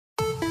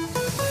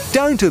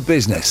Down to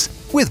Business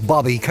with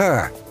Bobby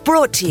Kerr.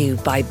 Brought to you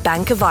by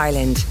Bank of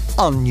Ireland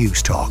on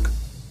Newstalk.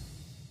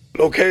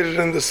 Located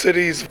in the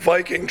city's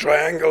Viking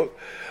Triangle,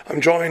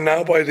 I'm joined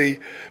now by the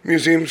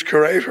museum's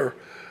curator,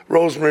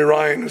 Rosemary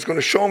Ryan, who's going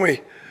to show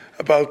me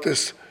about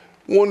this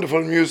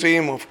wonderful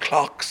museum of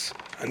clocks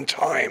and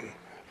time.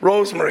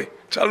 Rosemary,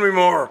 tell me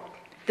more.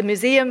 The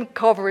museum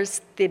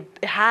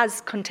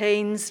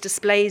contains,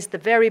 displays the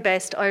very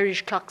best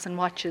Irish clocks and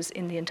watches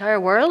in the entire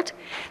world,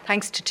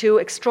 thanks to two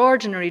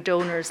extraordinary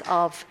donors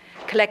of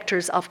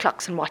collectors of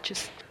clocks and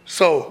watches.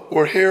 So,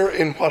 we're here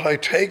in what I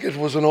take it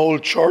was an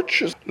old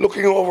church,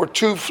 looking over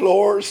 2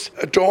 floors,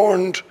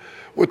 adorned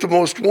with the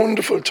most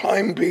wonderful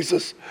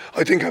timepieces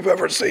I think I've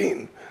ever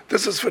seen.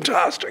 This is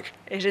fantastic.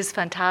 It is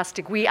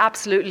fantastic. We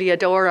absolutely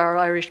adore our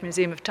Irish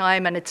Museum of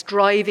Time, and it's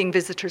driving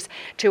visitors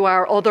to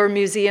our other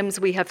museums.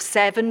 We have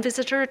 7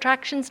 visitor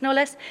attractions, no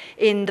less,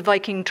 in the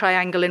Viking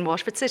Triangle in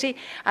Waterford City,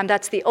 and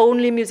that's the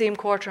only museum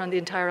quarter on the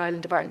entire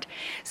island of Ireland.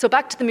 So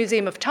back to the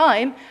Museum of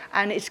Time,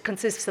 and it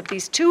consists of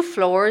these 2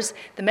 floors.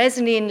 The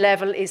mezzanine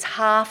level is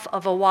half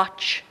of a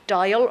watch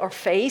dial or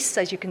face,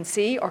 as you can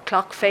see, or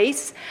clock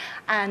face.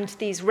 And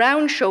these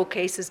round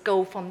showcases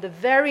go from the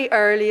very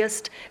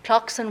earliest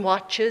clocks and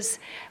watches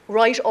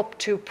right up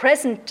to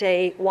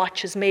present-day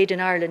watches made in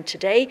Ireland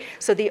today.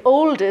 So the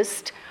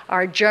oldest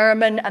are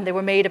German, and they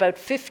were made about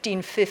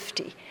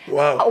 1550.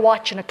 Wow. A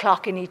watch and a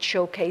clock in each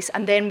showcase.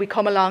 And then we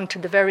come along to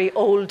the very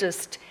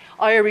oldest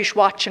Irish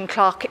watch and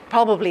clock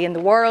probably in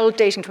the world,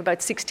 dating from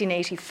about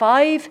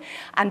 1685.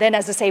 And then,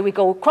 as I say, we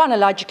go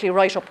chronologically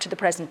right up to the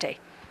present day.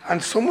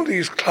 And some of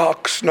these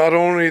clocks, not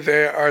only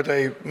are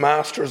they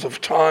masters of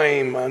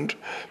time and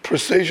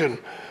precision,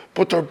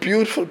 but they're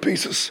beautiful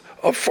pieces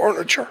of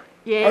furniture.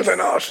 Yes. Are they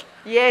not?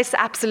 Yes,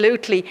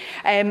 absolutely.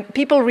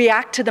 People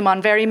react to them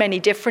on very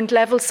many different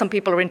levels. Some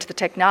people are into the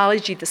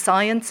technology, the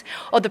science.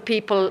 Other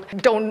people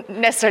don't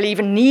necessarily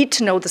even need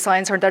to know the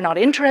science, or they're not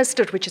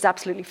interested, which is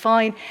absolutely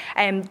fine.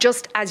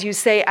 Just as you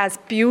say, as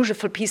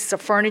beautiful pieces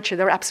of furniture,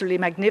 they're absolutely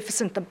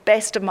magnificent. The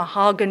best of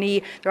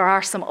mahogany. There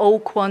are some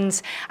oak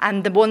ones,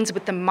 and the ones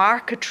with the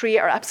marquetry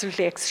are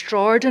absolutely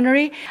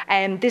extraordinary.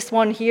 This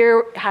one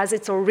here has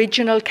its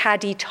original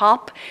caddy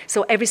top,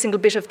 so every single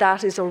bit of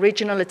that is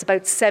original. It's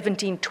about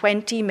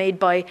 1720, made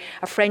by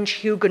a French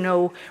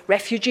Huguenot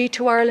refugee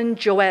to Ireland,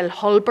 Joël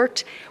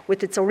Hulbert,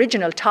 with its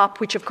original top,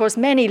 which of course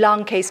many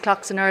long case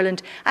clocks in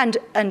Ireland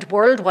and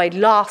worldwide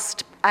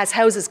lost. As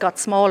houses got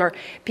smaller,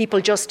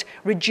 people just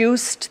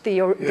reduced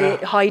the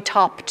high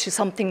top to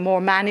something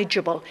more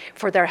manageable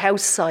for their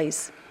house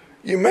size.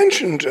 You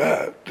mentioned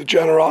the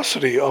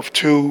generosity of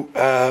 2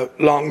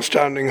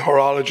 long-standing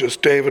horologists,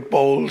 David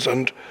Bowles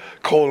and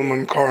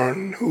Coleman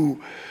Kern,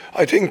 who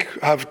I think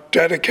have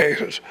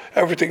dedicated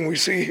everything we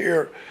see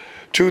here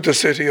to the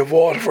city of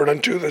Waterford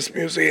and to this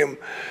museum.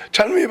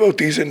 Tell me about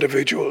these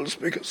individuals,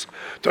 because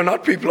they're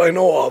not people I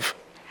know of.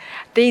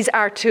 These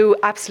are 2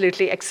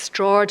 absolutely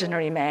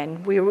extraordinary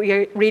men. We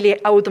really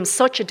owe them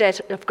such a debt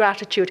of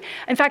gratitude.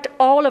 In fact,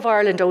 all of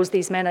Ireland owes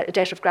these men a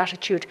debt of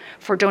gratitude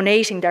for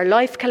donating their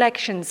life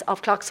collections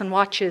of clocks and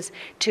watches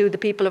to the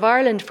people of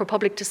Ireland for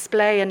public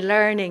display and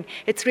learning.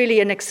 It's really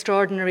an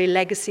extraordinary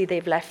legacy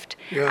they've left.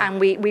 Yeah. And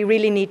we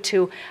really need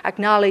to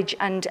acknowledge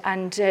and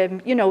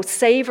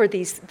savour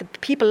the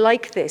people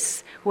like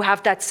this, who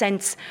have that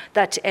sense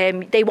that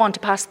they want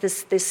to pass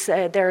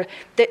the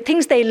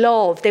things they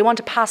love. They want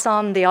to pass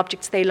on the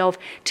objects they love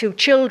to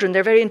children.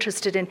 They're very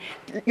interested in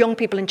young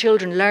people and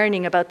children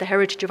learning about the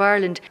heritage of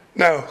Ireland.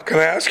 Now, can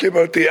I ask you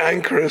about the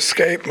anchor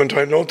escapement?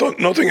 I know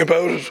nothing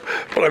about it,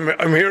 but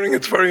I'm hearing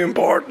it's very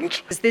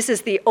important. This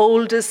is the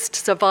oldest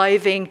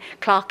surviving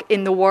clock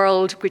in the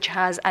world which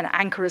has an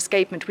anchor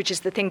escapement, which is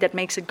the thing that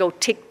makes it go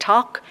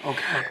tick-tock.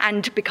 Okay.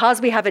 And because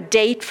we have a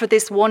date for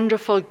this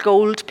wonderful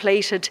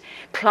gold-plated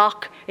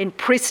clock in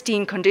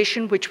pristine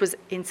condition, which was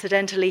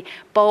incidentally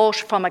bought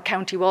from a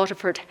County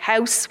Waterford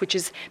house, which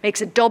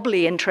makes it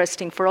doubly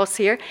interesting for us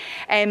here,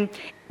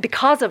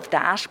 because of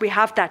that, we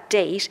have that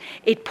date.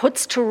 It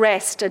puts to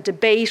rest a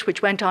debate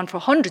which went on for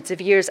hundreds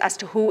of years as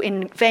to who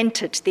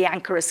invented the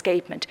anchor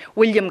escapement.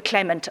 William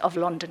Clement of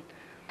London.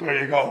 There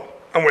you go.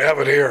 And we have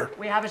it here.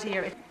 We have it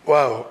here.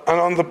 Wow. And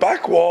on the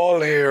back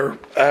wall here,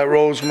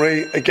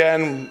 Rosemary,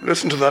 again,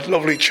 listen to that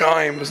lovely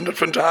chime. Isn't it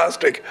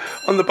fantastic?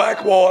 On the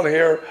back wall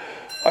here,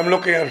 I'm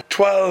looking at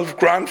 12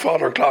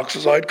 grandfather clocks,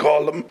 as I'd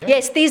call them.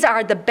 Yes, these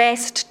are the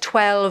best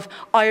 12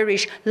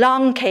 Irish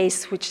long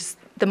case, which is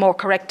the more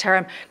correct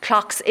term,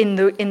 clocks in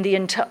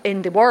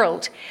the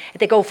world.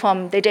 They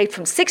date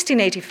from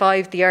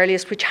 1685, the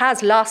earliest, which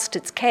has lost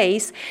its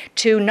case,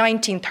 to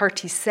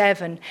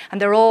 1937,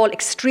 and they're all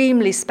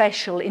extremely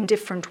special in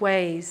different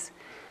ways.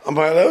 Am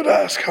I allowed to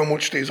ask how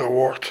much these are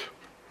worth?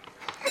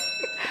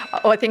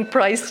 I think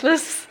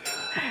priceless.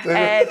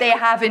 They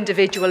have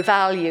individual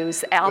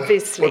values,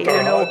 obviously,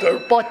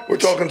 but we're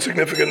talking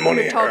significant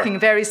money. We're talking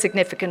very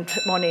significant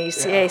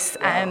monies, yes.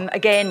 Wow.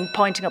 Again,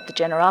 pointing up the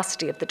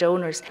generosity of the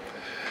donors.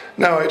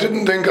 Now, I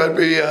didn't think I'd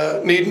be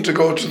needing to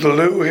go to the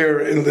loo here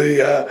in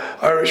the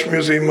Irish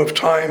Museum of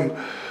Time,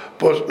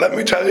 but let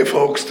me tell you,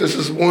 folks, this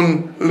is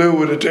one loo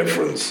with a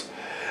difference.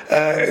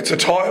 It's a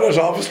toilet,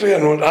 obviously,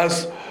 and it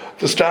has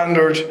the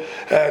standard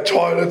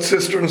toilet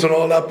cisterns and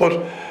all that,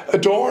 but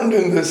adorned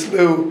in this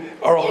loo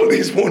are all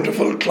these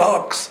wonderful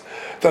clocks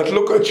that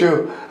look at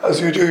you as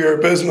you do your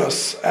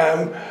business.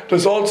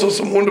 There's also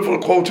some wonderful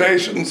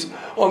quotations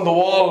on the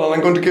wall, and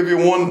I'm going to give you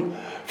one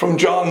from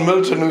John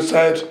Milton, who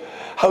said,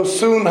 "How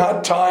soon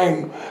had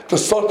time, the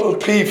subtle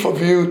thief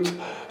of youth,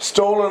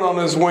 stolen on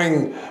his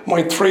wing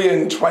my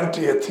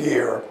 23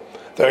 year."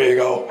 There you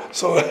go.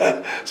 So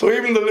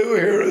even the loo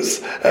here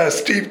is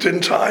steeped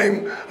in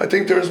time. I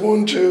think there's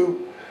 1,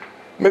 2,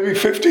 maybe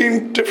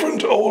 15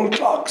 different old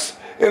clocks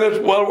in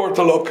it. Well worth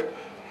a look,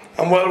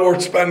 and well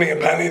worth spending a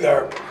penny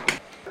there.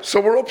 So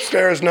we're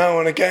upstairs now,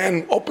 and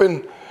again up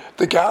in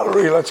the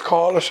gallery, let's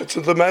call it. It's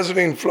at the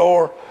mezzanine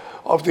floor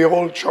of the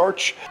old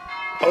church.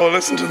 Oh,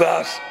 listen to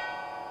that.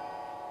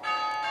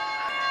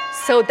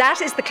 So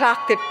that is the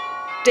clock that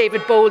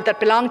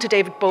belonged to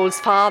David Bowles'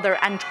 father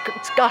and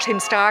got him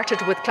started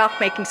with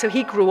clockmaking. So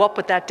he grew up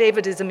with that.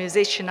 David is a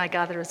musician, I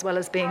gather, as well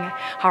as being a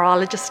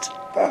horologist.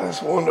 That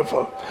is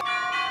wonderful.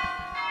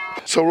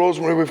 So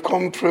Rosemary, we've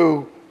come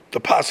through the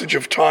passage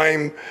of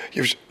time.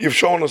 You've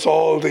shown us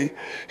all the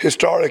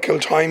historical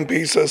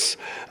timepieces,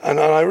 and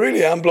I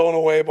really am blown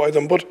away by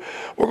them. But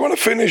we're going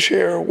to finish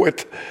here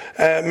with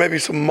maybe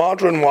some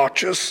modern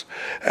watches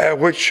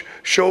which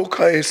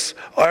showcase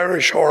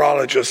Irish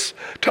horologists.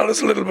 Tell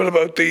us a little bit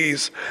about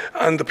these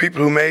and the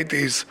people who made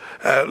these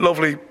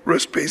lovely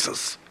wrist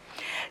pieces.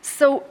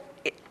 So,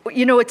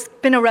 it's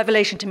been a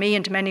revelation to me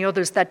and to many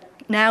others that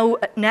now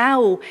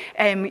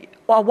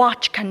a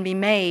watch can be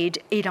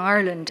made in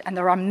Ireland, and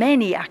there are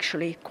many,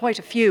 actually, quite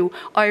a few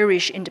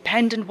Irish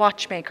independent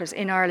watchmakers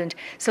in Ireland.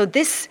 So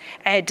this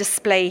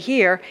display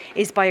here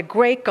is by a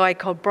great guy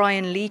called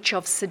Brian Leach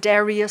of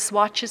Siderius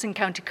Watches in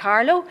County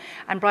Carlow,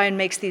 and Brian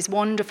makes these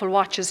wonderful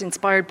watches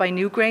inspired by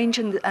Newgrange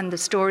and the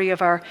story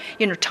of our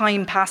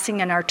time passing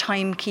and our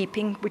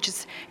timekeeping, which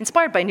is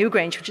inspired by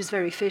Newgrange, which is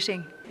very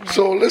fitting.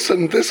 So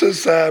listen, this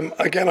is,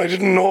 again, I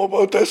didn't know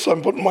about this.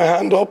 I'm putting my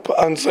hand up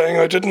and saying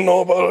I didn't know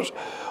about it.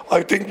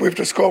 I think we've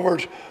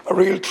discovered a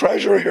real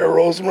treasure here,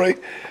 Rosemary.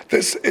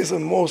 This is a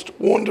most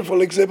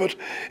wonderful exhibit.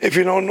 If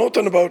you know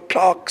nothing about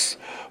clocks,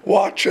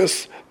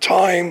 watches,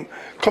 time,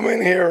 come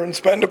in here and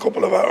spend a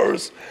couple of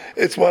hours.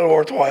 It's well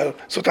worthwhile.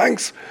 So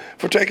thanks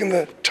for taking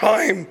the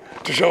time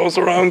to show us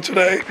around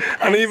today,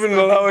 and even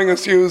allowing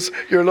us to use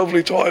your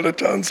lovely toilet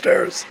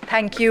downstairs.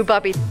 Thank you,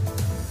 Bobby.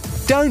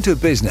 Down to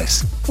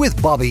Business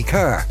with Bobby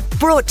Kerr.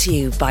 Brought to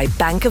you by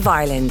Bank of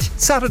Ireland.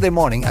 Saturday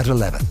morning at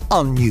 11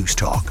 on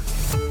Newstalk.